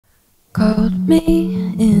Called me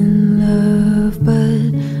in love,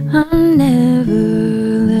 but I'm never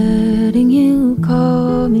letting you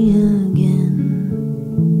call me again.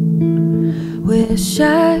 Wish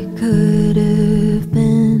I could have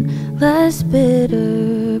been less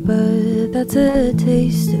bitter, but that's a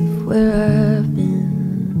taste of where I've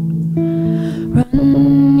been.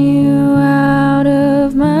 Run you out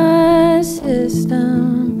of my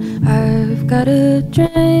system, I've got a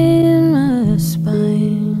drain in my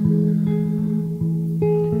spine.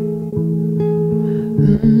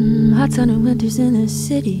 Hot summer winters in the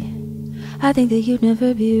city, I think that you'd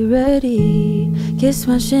never be ready. Kiss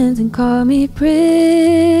my shins and call me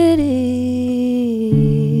pretty.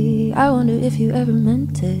 I wonder if you ever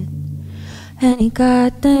meant it. Any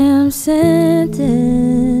goddamn sentence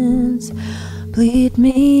bleed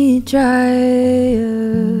me dry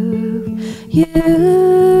of you.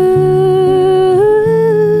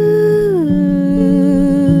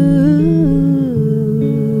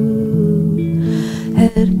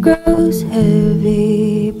 Head grows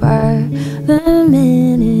heavy by the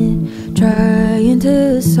minute, trying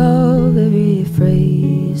to solve every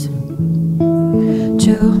phrase.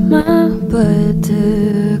 Chill my blood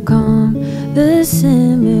to calm the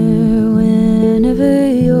simmer whenever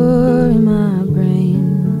you're in my brain.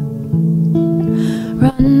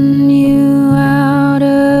 Run you out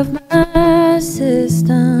of my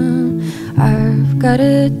system, I've got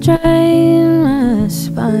a drain my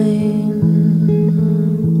spine.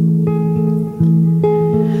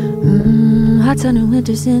 Hot summer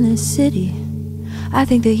winters in the city, I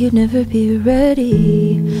think that you'd never be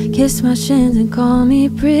ready. Kiss my shins and call me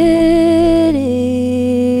pretty.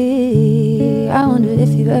 I wonder if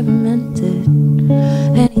you ever meant it.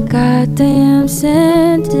 Any goddamn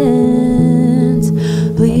sentence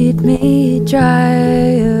bleed me dry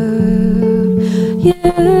of you.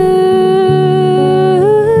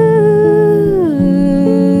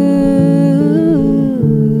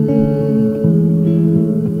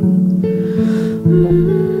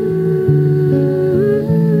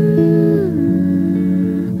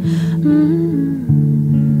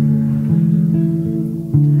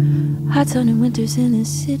 Hot summer winters in the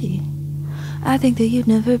city, I think that you'd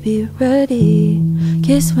never be ready.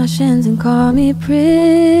 Kiss my shins and call me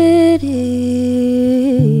pretty.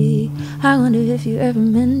 I wonder if you ever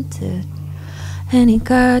meant it. Any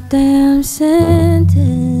goddamn sentence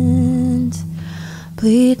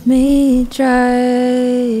bleed me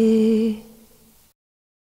dry.